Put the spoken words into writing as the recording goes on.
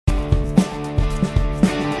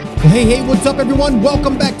Hey, what's up, everyone?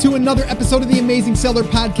 Welcome back to another episode of the Amazing Seller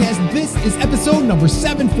Podcast. This is episode number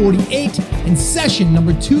 748 and session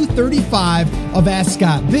number 235 of Ask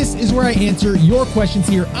Scott. This is where I answer your questions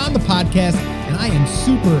here on the podcast, and I am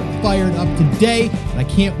super fired up today, and I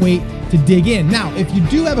can't wait to dig in. Now, if you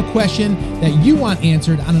do have a question that you want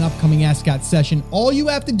answered on an upcoming Ask Scott session, all you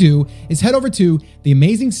have to do is head over to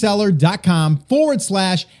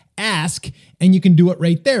theamazingseller.com/ask, and you can do it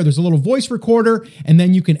right there. There's a little voice recorder, and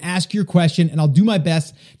then you can ask your question, and I'll do my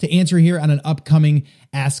best to answer here on an upcoming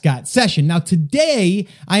Ask Scott session. Now, today,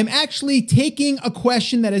 I am actually taking a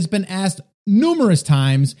question that has been asked numerous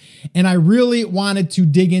times, and I really wanted to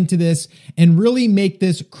dig into this and really make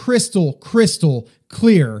this crystal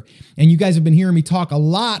clear. And you guys have been hearing me talk a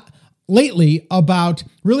lot lately about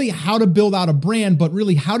really how to build out a brand, but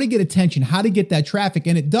really how to get attention, how to get that traffic.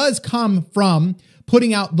 And it does come from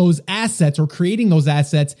putting out those assets or creating those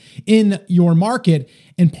assets in your market.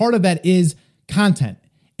 And part of that is content.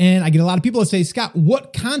 And I get a lot of people that say, Scott,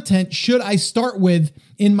 what content should I start with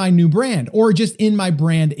in my new brand or just in my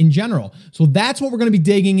brand in general? So that's what we're going to be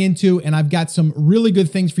digging into. And I've got some really good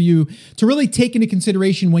things for you to really take into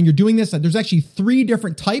consideration when you're doing this. There's actually 3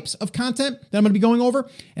 different types of content that I'm going to be going over,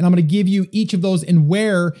 and I'm going to give you each of those and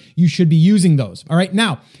where you should be using those. All right.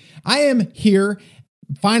 Now, I am here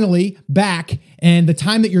finally back, and the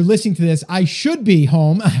time that you're listening to this, I should be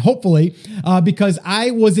home, hopefully, because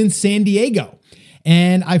I was in San Diego.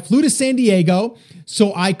 And I flew to San Diego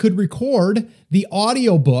so I could record the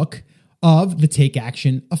audiobook of The Take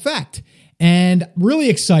Action Effect. And really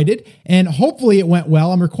excited, and hopefully it went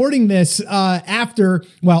well. I'm recording this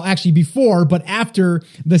before, but after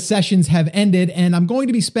the sessions have ended, and I'm going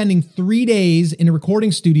to be spending 3 days in a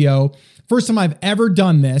recording studio. First time I've ever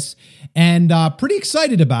done this, and pretty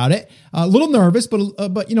excited about it. A little nervous,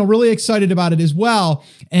 but really excited about it as well.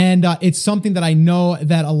 And it's something that I know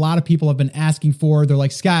that a lot of people have been asking for. They're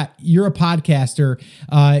like, Scott, you're a podcaster.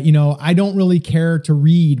 I don't really care to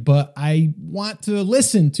read, but I want to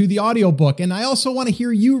listen to the audiobook. And I also want to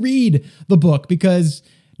hear you read the book because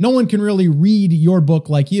no one can really read your book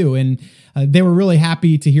like you. And they were really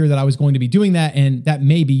happy to hear that I was going to be doing that, and that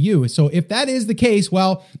may be you. So if that is the case,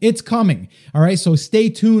 well, it's coming. All right, so stay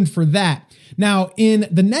tuned for that. Now, in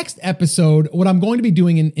the next episode, what I'm going to be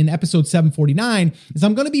doing in episode 749 is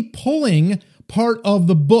I'm going to be pulling part of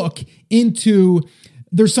the book into,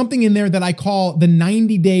 there's something in there that I call the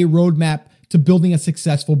 90-day roadmap to building a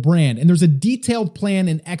successful brand. And there's a detailed plan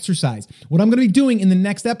and exercise. What I'm going to be doing in the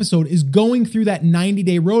next episode is going through that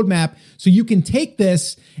 90-day roadmap so you can take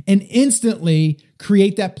this and instantly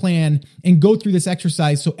create that plan and go through this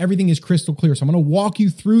exercise so everything is crystal clear. So I'm going to walk you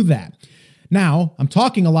through that. Now, I'm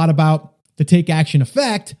talking a lot about the Take Action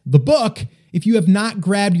Effect, the book. If you have not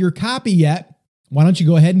grabbed your copy yet, why don't you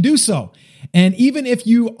go ahead and do so? And even if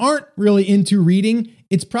you aren't really into reading,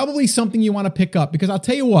 it's probably something you want to pick up, because I'll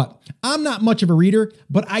tell you what, I'm not much of a reader,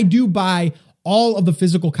 but I do buy all of the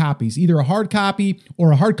physical copies, either a hard copy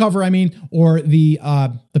or a hardcover, or the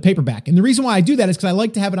paperback. And the reason why I do that is because I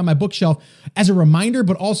like to have it on my bookshelf as a reminder,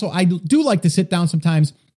 but also I do like to sit down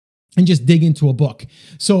sometimes and just dig into a book.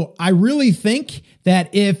 So I really think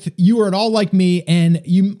that if you are at all like me and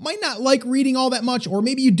you might not like reading all that much, or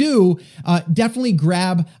maybe you do, definitely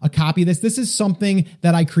grab a copy of this. This is something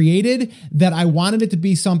that I created, that I wanted it to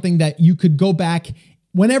be something that you could go back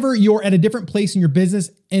whenever you're at a different place in your business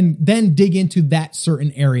and then dig into that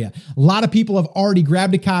certain area. A lot of people have already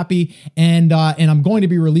grabbed a copy, and I'm going to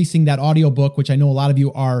be releasing that audiobook, which I know a lot of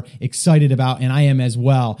you are excited about, and I am as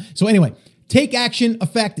well. So anyway,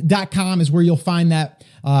 takeactioneffect.com is where you'll find that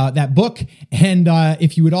book. And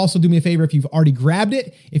if you would also do me a favor, if you've already grabbed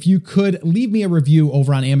it, if you could leave me a review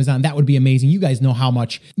over on Amazon, that would be amazing. You guys know how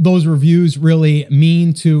much those reviews really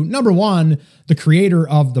mean to, number one, the creator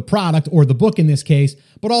of the product, or the book in this case,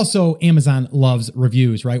 but also Amazon loves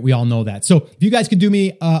reviews, right? We all know that. So if you guys could do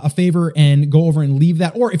me a favor and go over and leave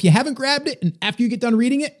that, or if you haven't grabbed it and after you get done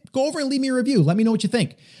reading it, go over and leave me a review. Let me know what you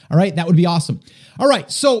think. All right, that would be awesome. All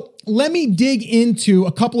right, so let me dig into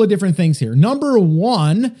a couple of different things here. Number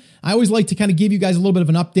one, I always like to kind of give you guys a little bit of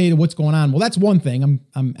an update of what's going on. Well, that's one thing.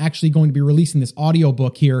 I'm actually going to be releasing this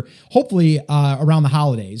audiobook here, hopefully around the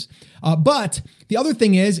holidays. But the other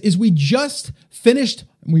thing is we just finished,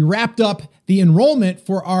 we wrapped up the enrollment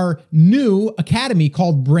for our new academy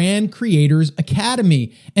called Brand Creators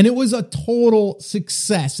Academy. And it was a total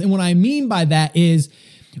success. And what I mean by that is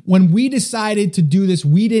when we decided to do this,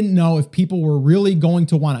 we didn't know if people were really going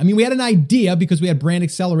to want it. I mean, we had an idea because we had Brand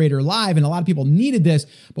Accelerator Live and a lot of people needed this.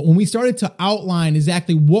 But when we started to outline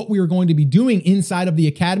exactly what we were going to be doing inside of the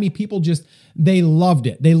academy, people just, they loved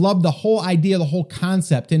it. They loved the whole idea, the whole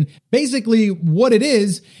concept. And basically what it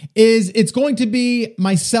is it's going to be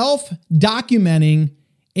myself documenting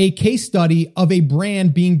a case study of a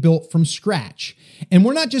brand being built from scratch. And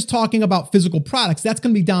we're not just talking about physical products. That's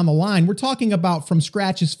going to be down the line. We're talking about from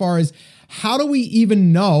scratch as far as how do we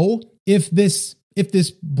even know if this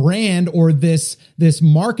brand or this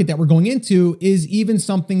market that we're going into is even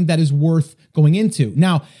something that is worth going into.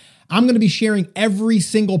 Now, I'm going to be sharing every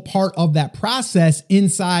single part of that process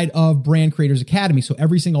inside of Brand Creators Academy. So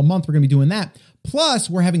every single month, we're going to be doing that. Plus,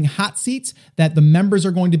 we're having hot seats that the members are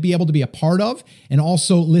going to be able to be a part of and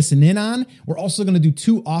also listen in on. We're also going to do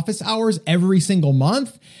 2 office hours every single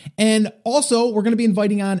month. And also, we're going to be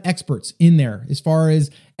inviting on experts in there as far as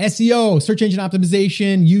SEO, search engine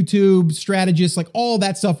optimization, YouTube, strategists, like all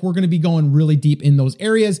that stuff. We're going to be going really deep in those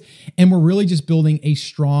areas. And we're really just building a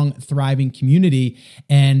strong, thriving community.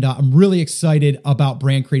 And I'm really excited about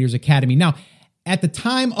Brand Creators Academy. Now, at the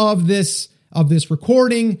time of this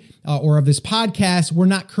recording or of this podcast, we're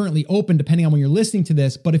not currently open depending on when you're listening to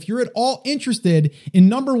this. But if you're at all interested in,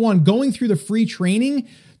 number one, going through the free training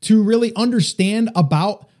to really understand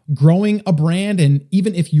about growing a brand, and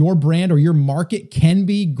even if your brand or your market can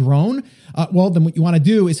be grown, well, then what you want to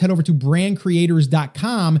do is head over to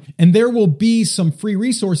brandcreators.com, and there will be some free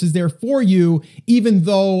resources there for you, even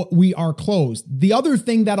though we are closed. The other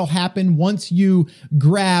thing that'll happen once you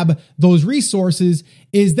grab those resources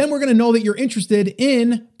is then we're going to know that you're interested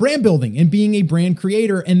in brand building and being a brand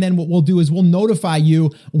creator. And then what we'll do is we'll notify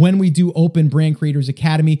you when we do open Brand Creators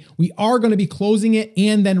Academy. We are going to be closing it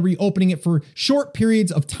and then reopening it for short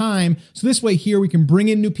periods of time. So this way here, we can bring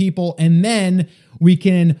in new people and then we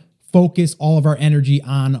can focus all of our energy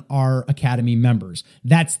on our Academy members.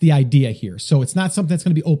 That's the idea here. So it's not something that's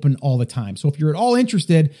going to be open all the time. So if you're at all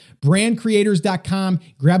interested, brandcreators.com,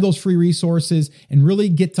 grab those free resources and really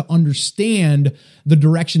get to understand the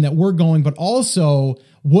direction that we're going, but also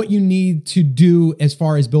what you need to do as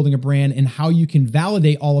far as building a brand and how you can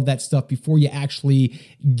validate all of that stuff before you actually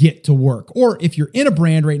get to work. Or if you're in a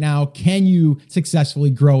brand right now, can you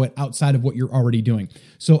successfully grow it outside of what you're already doing?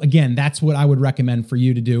 So again, that's what I would recommend for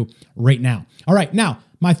you to do right now. All right, now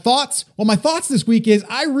my thoughts. Well, my thoughts this week is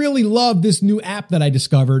I really love this new app that I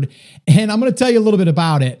discovered, and I'm going to tell you a little bit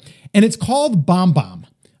about it. And it's called BombBomb.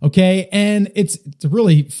 Okay. And it's a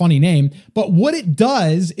really funny name, but what it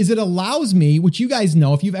does is it allows me, which you guys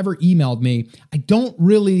know, if you've ever emailed me, I don't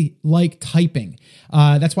really like typing.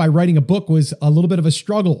 That's why writing a book was a little bit of a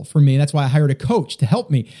struggle for me. That's why I hired a coach to help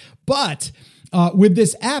me. But with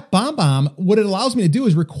this app, BombBomb, what it allows me to do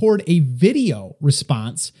is record a video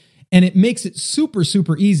response, and it makes it super,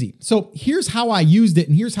 super easy. So here's how I used it,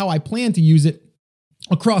 and here's how I plan to use it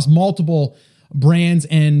across multiple brands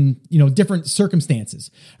and, different circumstances.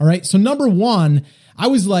 All right. So number one, I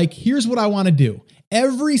was like, here's what I want to do.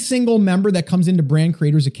 Every single member that comes into Brand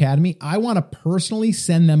Creators Academy, I want to personally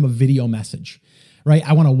send them a video message, right?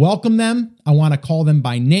 I want to welcome them. I want to call them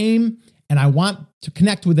by name, and I want to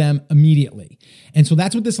connect with them immediately. And so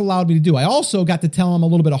that's what this allowed me to do. I also got to tell them a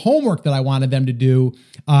little bit of homework that I wanted them to do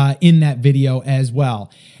in that video as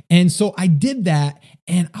well. And so I did that,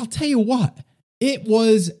 and I'll tell you what, it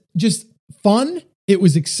was just fun. It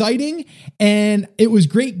was exciting, and it was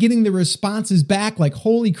great getting the responses back. Like,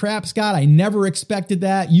 holy crap, Scott, I never expected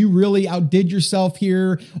that. You really outdid yourself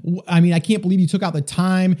here. I mean, I can't believe you took out the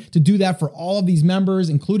time to do that for all of these members,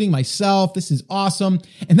 including myself. This is awesome.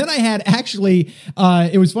 And then I had actually,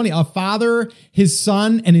 it was funny, a father, his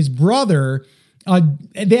son, and his brother,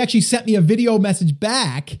 they actually sent me a video message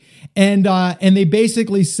back, and they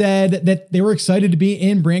basically said that they were excited to be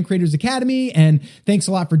in Brand Creators Academy, and thanks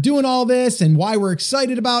a lot for doing all this and why we're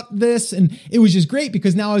excited about this. And it was just great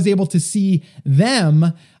because now I was able to see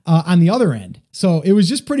them on the other end. So it was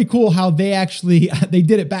just pretty cool how they actually, they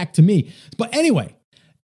did it back to me. But anyway,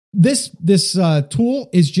 this tool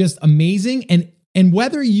is just amazing. And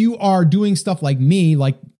whether you are doing stuff like me,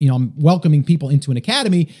 like, I'm welcoming people into an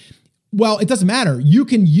academy, well, it doesn't matter. You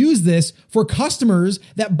can use this for customers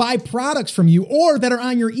that buy products from you or that are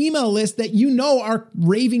on your email list that are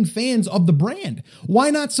raving fans of the brand. Why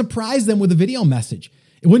not surprise them with a video message?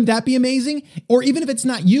 Wouldn't that be amazing? Or even if it's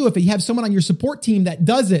not you, if you have someone on your support team that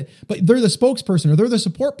does it, but they're the spokesperson or they're the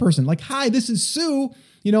support person, like, hi, this is Sue.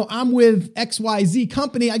 I'm with XYZ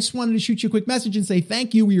company. I just wanted to shoot you a quick message and say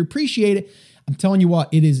thank you. We appreciate it. I'm telling you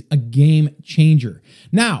what, it is a game changer.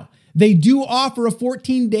 Now, they do offer a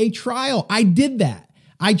 14-day trial. I did that.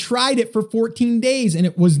 I tried it for 14 days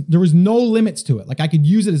and there was no limits to it. Like I could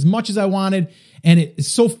use it as much as I wanted and it is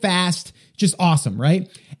so fast, just awesome, right?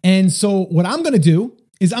 And so what I'm going to do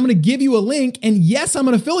is I'm going to give you a link, and yes, I'm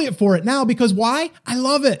an affiliate for it now because why? I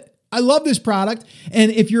love it. I love this product.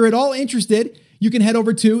 And if you're at all interested, you can head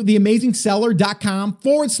over to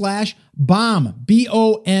theamazingseller.com/bomb,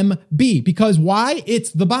 BOMB, because why?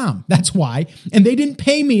 It's the bomb. That's why. And they didn't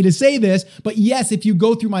pay me to say this, but yes, if you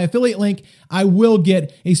go through my affiliate link, I will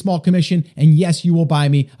get a small commission. And yes, you will buy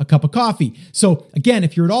me a cup of coffee. So again,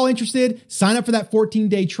 if you're at all interested, sign up for that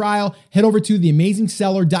 14-day trial. Head over to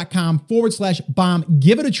theamazingseller.com/bomb.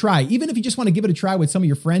 Give it a try. Even if you just want to give it a try with some of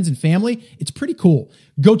your friends and family, it's pretty cool.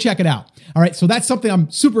 Go check it out. All right. So that's something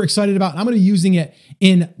I'm super excited about. I'm going to be using it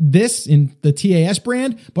in the TAS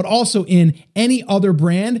brand, but also in any other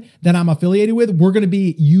brand that I'm affiliated with. We're going to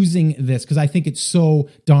be using this because I think it's so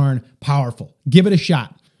darn powerful. Give it a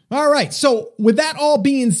shot. All right. So with that all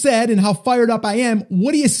being said and how fired up I am,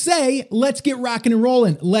 what do you say? Let's get rocking and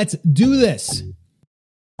rolling. Let's do this.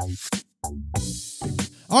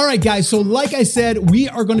 All right, guys. So like I said, we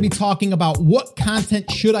are going to be talking about what content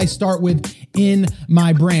should I start with in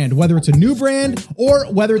my brand, whether it's a new brand or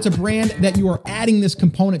whether it's a brand that you are adding this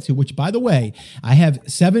component to, which by the way, I have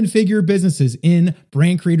 7-figure businesses in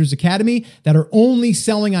Brand Creators Academy that are only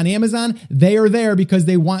selling on Amazon. They are there because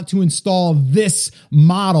they want to install this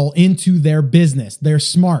model into their business. They're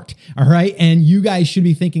smart. All right. And you guys should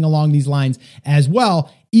be thinking along these lines as well,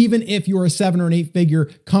 even if you're a 7 or an 8-figure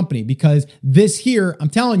company, because this here, I'm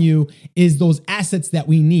telling you, is those assets that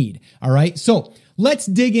we need. All right. So let's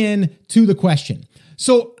dig in to the question.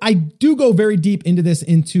 So I do go very deep into this.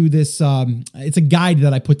 It's a guide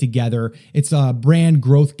that I put together. It's a brand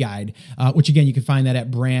growth guide, which again, you can find that at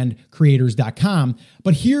brandcreators.com.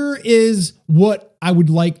 But here is what I would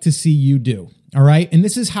like to see you do. All right. And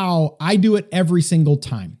this is how I do it every single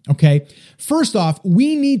time. Okay. First off,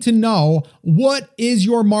 we need to know, what is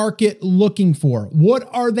your market looking for? What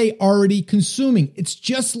are they already consuming? It's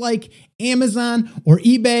just like Amazon or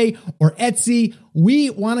eBay or Etsy. We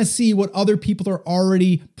want to see what other people are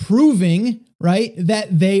already proving, right,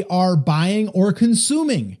 that they are buying or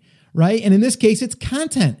consuming. Right. And in this case, it's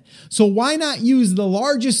content. So why not use the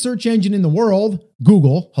largest search engine in the world,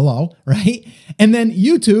 Google, hello, right? And then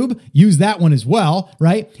YouTube, use that one as well,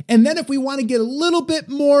 right? And then if we want to get a little bit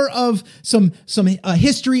more of some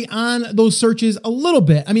history on those searches, a little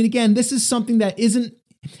bit. I mean, again, this is something that isn't,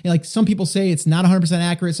 like, some people say it's not 100%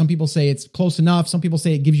 accurate. Some people say it's close enough. Some people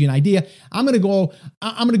say it gives you an idea. I'm going to go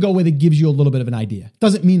with it gives you a little bit of an idea.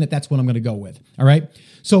 Doesn't mean that that's what I'm going to go with. All right.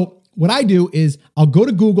 So what I do is I'll go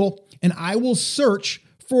to Google and I will search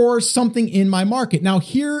for something in my market. Now,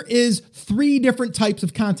 here is 3 different types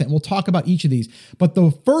of content. We'll talk about each of these, but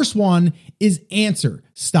the first one is answer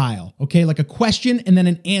style. Okay. Like a question and then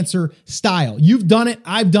an answer style. You've done it.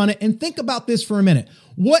 I've done it. And think about this for a minute.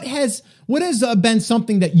 What has been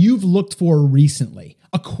something that you've looked for recently?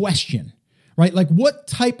 A question. Right? Like, what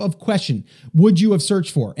type of question would you have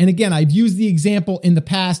searched for? And again, I've used the example in the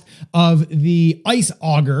past of the ice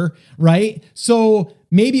auger, right? So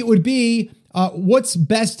maybe it would be, what's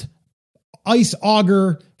best ice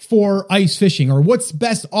auger for ice fishing, or what's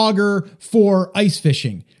best auger for ice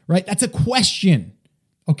fishing, right? That's a question.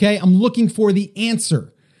 Okay. I'm looking for the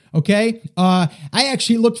answer. Okay. I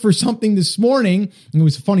actually looked for something this morning. And it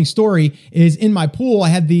was a funny story. Is in my pool, I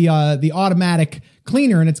had the automatic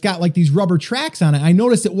cleaner and it's got like these rubber tracks on it. I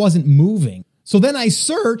noticed it wasn't moving. So then I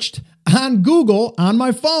searched on Google on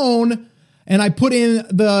my phone and I put in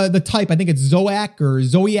the type, I think it's Zoac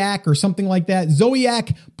or something like that.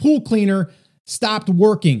 Zoac pool cleaner stopped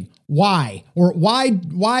working. Why? Or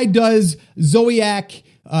why does Zoac,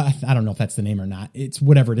 I don't know if that's the name or not. It's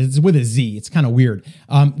whatever it is. It's with a Z. It's kind of weird.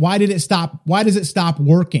 Why does it stop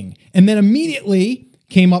working? And then immediately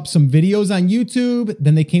came up some videos on YouTube.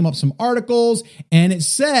 Then they came up some articles, and it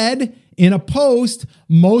said in a post,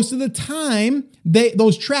 most of the time,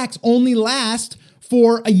 those tracks only last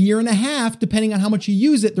for a year and a half, depending on how much you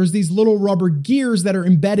use it. There's these little rubber gears that are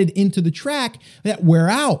embedded into the track that wear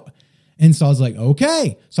out. And so I was like,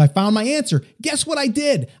 okay. So I found my answer. Guess what I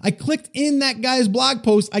did? I clicked in that guy's blog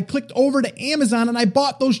post. I clicked over to Amazon and I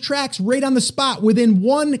bought those tracks right on the spot. Within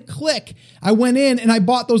one click, I went in and I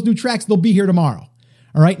bought those new tracks. They'll be here tomorrow.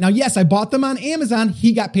 All right. Now, yes, I bought them on Amazon.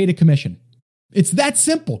 He got paid a commission. It's that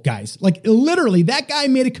simple, guys. Like, literally, that guy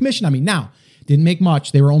made a commission on me. Now, didn't make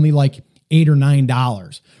much. They were only like $8 or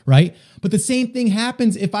 $9, right? But the same thing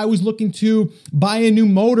happens if I was looking to buy a new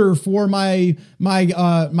motor for my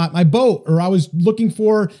boat, or I was looking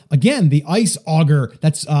for, again, the ice auger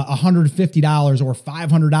that's $150 or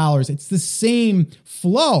 $500. It's the same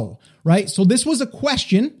flow, right? So this was a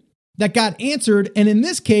question that got answered. And in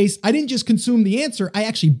this case, I didn't just consume the answer. I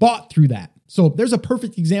actually bought through that. So there's a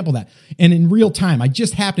perfect example of that. And in real time, it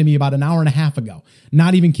just happened to me about an hour and a half ago.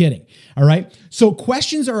 Not even kidding. All right. So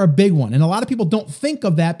questions are a big one. And a lot of people don't think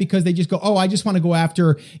of that because they just go, oh, I just want to go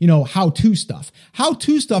after, how-to stuff.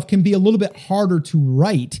 How-to stuff can be a little bit harder to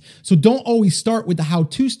write. So don't always start with the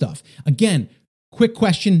how-to stuff. Again, quick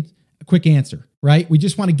question, quick answer, right? We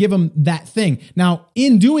just want to give them that thing. Now,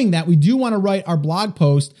 in doing that, we do want to write our blog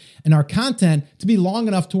post and our content to be long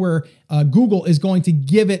enough to where Google is going to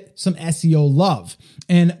give it some SEO love.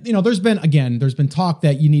 And, there's been talk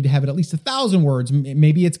that you need to have it at least 1,000 words.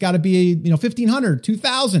 Maybe it's got to be, 1,500,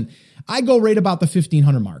 2,000. I go right about the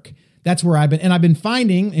 1,500 mark. That's where I've been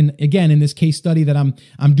finding, and again, in this case study that I'm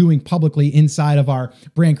doing publicly inside of our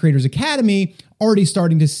Brand Creators Academy, already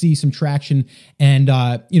starting to see some traction. And,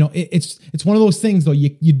 it's one of those things though,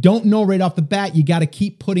 you don't know right off the bat. You got to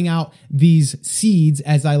keep putting out these seeds,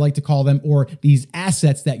 as I like to call them, or these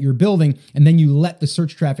assets that you're building. And then you let the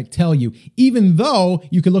search traffic tell you, even though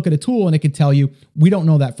you could look at a tool and it could tell you, we don't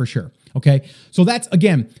know that for sure. Okay. So that's,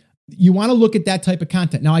 again, you want to look at that type of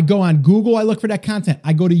content. Now I go on Google, I look for that content.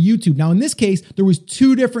 I go to YouTube. Now in this case, there was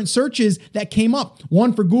 2 different searches that came up,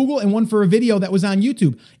 one for Google and one for a video that was on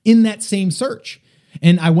YouTube in that same search.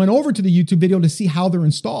 And I went over to the YouTube video to see how they're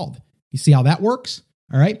installed. You see how that works?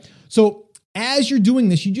 All right. So as you're doing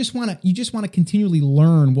this, you just want to continually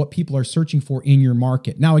learn what people are searching for in your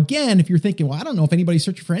market. Now, again, if you're thinking, well, I don't know if anybody's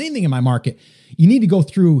searching for anything in my market, you need to go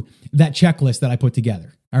through that checklist that I put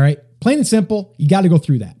together. All right. Plain and simple. You got to go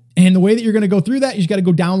through that. And the way that you're going to go through that, you just got to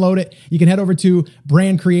go download it. You can head over to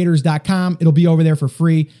brandcreators.com. It'll be over there for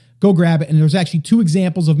free. Go grab it. And there's actually 2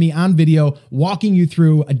 examples of me on video walking you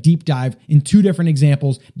through a deep dive in 2 different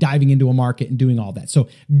examples, diving into a market and doing all that. So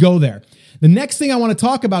go there. The next thing I want to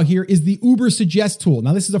talk about here is the Ubersuggest tool.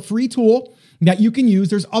 Now, this is a free tool that you can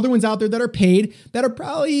use. There's other ones out there that are paid that are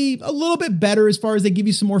probably a little bit better as far as they give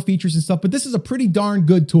you some more features and stuff, but this is a pretty darn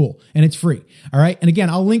good tool and it's free. All right. And again,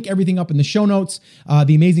 I'll link everything up in the show notes,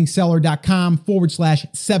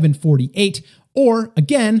 theamazingseller.com/748. Or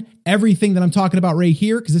again, everything that I'm talking about right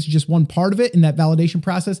here, because this is just one part of it in that validation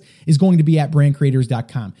process, is going to be at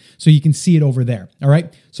brandcreators.com. So you can see it over there. All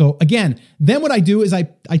right. So again, then what I do is I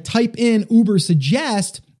type in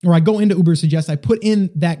Ubersuggest, or I go into Ubersuggest, I put in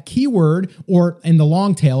that keyword, or in the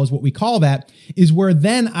long tail is what we call that, is where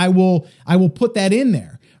then I will put that in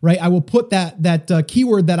there. Right? I will put that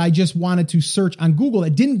keyword that I just wanted to search on Google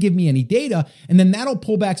that didn't give me any data. And then that'll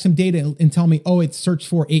pull back some data and tell me, oh, it's searched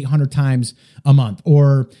for 800 times a month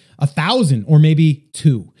or 1,000 or maybe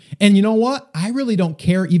 2. And you know what? I really don't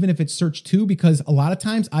care even if it's searched 2, because a lot of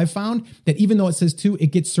times I've found that even though it says 2, it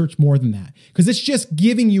gets searched more than that, because it's just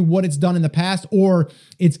giving you what it's done in the past, or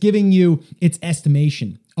it's giving you its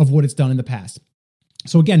estimation of what it's done in the past.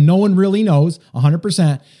 So again, no one really knows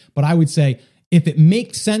 100%, but I would say, if it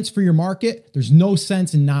makes sense for your market, there's no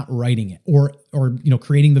sense in not writing it or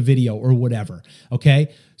creating the video or whatever.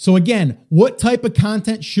 Okay. So again, what type of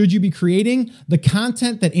content should you be creating? The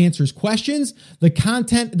content that answers questions, the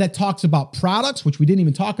content that talks about products, which we didn't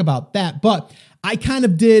even talk about that, but I kind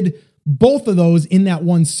of did both of those in that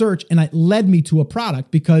one search, and it led me to a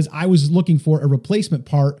product because I was looking for a replacement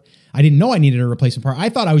part. I didn't know I needed a replacement part. I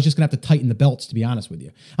thought I was just going to have to tighten the belts, to be honest with you.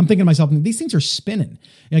 I'm thinking to myself, these things are spinning.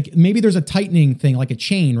 Like maybe there's a tightening thing, like a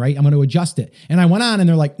chain, right? I'm going to adjust it. And I went on and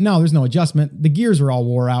they're like, no, there's no adjustment. The gears are all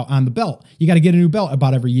wore out on the belt. You got to get a new belt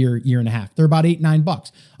about every year and a half. They're about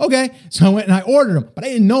 $8-9. Okay. So I went and I ordered them, but I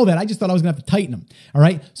didn't know that. I just thought I was going to have to tighten them. All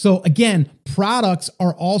right. So again, products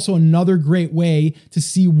are also another great way to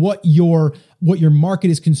see what your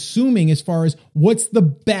market is consuming as far as what's the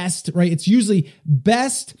best, right? It's usually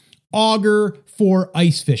best auger for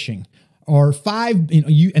ice fishing, or 5,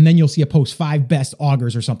 and then you'll see a post 5 best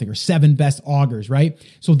augers or something, or 7 best augers, right?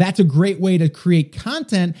 So that's a great way to create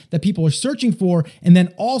content that people are searching for. And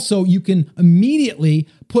then also you can immediately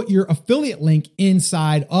put your affiliate link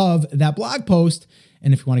inside of that blog post.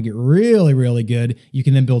 And if you want to get really, really good, you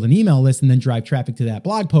can then build an email list and then drive traffic to that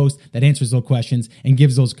blog post that answers those questions and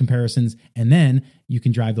gives those comparisons. And then you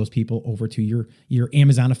can drive those people over to your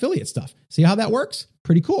Amazon affiliate stuff. See how that works?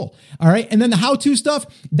 Pretty cool. All right. And then the how-to stuff,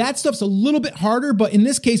 that stuff's a little bit harder, but in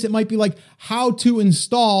this case, it might be like how to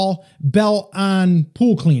install belt on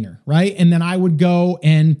pool cleaner, right? And then I would go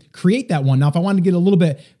and create that one. Now, if I wanted to get a little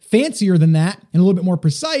bit fancier than that and a little bit more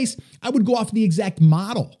precise, I would go off the exact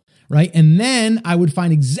model, right? And then I would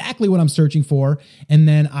find exactly what I'm searching for, and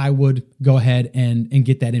then I would go ahead and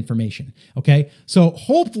get that information, okay? So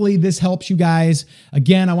hopefully this helps you guys.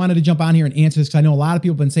 Again, I wanted to jump on here and answer this because I know a lot of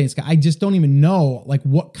people have been saying, Scott, I just don't even know like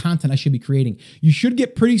what content I should be creating. You should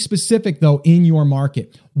get pretty specific though in your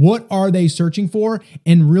market. What are they searching for?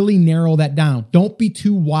 And really narrow that down. Don't be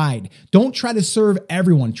too wide. Don't try to serve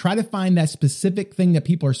everyone. Try to find that specific thing that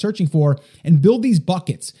people are searching for and build these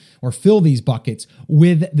buckets or fill these buckets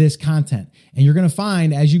with this content. And you're going to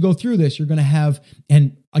find as you go through this, you're going to have,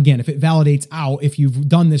 and again, if it validates out, if you've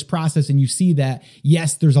done this process and you see that,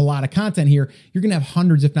 yes, there's a lot of content here, you're going to have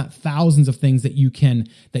hundreds, if not thousands of things that you can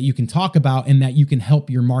talk about and that you can help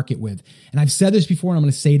your market with. And I've said this before and I'm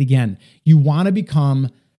going to say it again. You want to become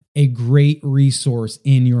a great resource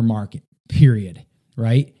in your market, period,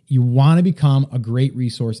 right? You want to become a great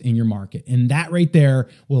resource in your market. And that right there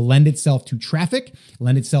will lend itself to traffic,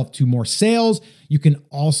 lend itself to more sales. You can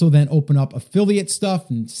also then open up affiliate stuff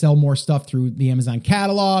and sell more stuff through the Amazon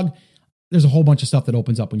catalog. There's a whole bunch of stuff that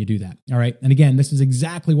opens up when you do that. All right. And again, this is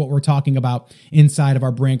exactly what we're talking about inside of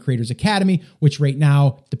our Brand Creators Academy, which right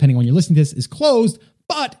now, depending on when you're listening to this, is closed.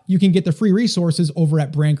 But you can get the free resources over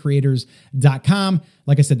at brandcreators.com.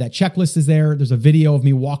 Like I said, that checklist is there. There's a video of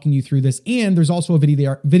me walking you through this. And there's also a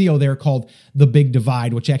video there called The Big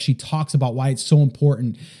Divide, which actually talks about why it's so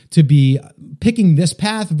important to be picking this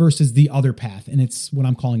path versus the other path. And it's what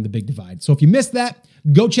I'm calling the Big Divide. So if you missed that,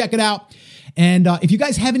 go check it out. And if you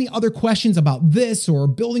guys have any other questions about this or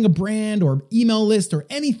building a brand or email list or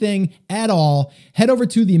anything at all, head over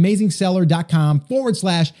to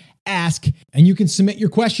theamazingseller.com/ask, and you can submit your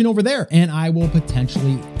question over there and I will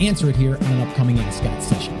potentially answer it here on an upcoming Ask Scott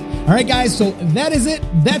session. All right, guys, so that is it.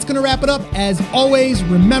 That's going to wrap it up. As always,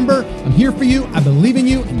 remember, I'm here for you. I believe in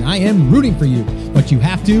you and I am rooting for you, but you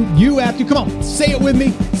have to, come on, say it with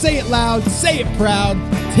me, say it loud, say it proud,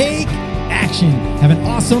 take action. Have an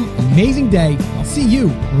awesome, amazing day. I'll see you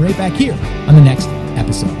right back here on the next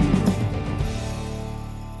episode.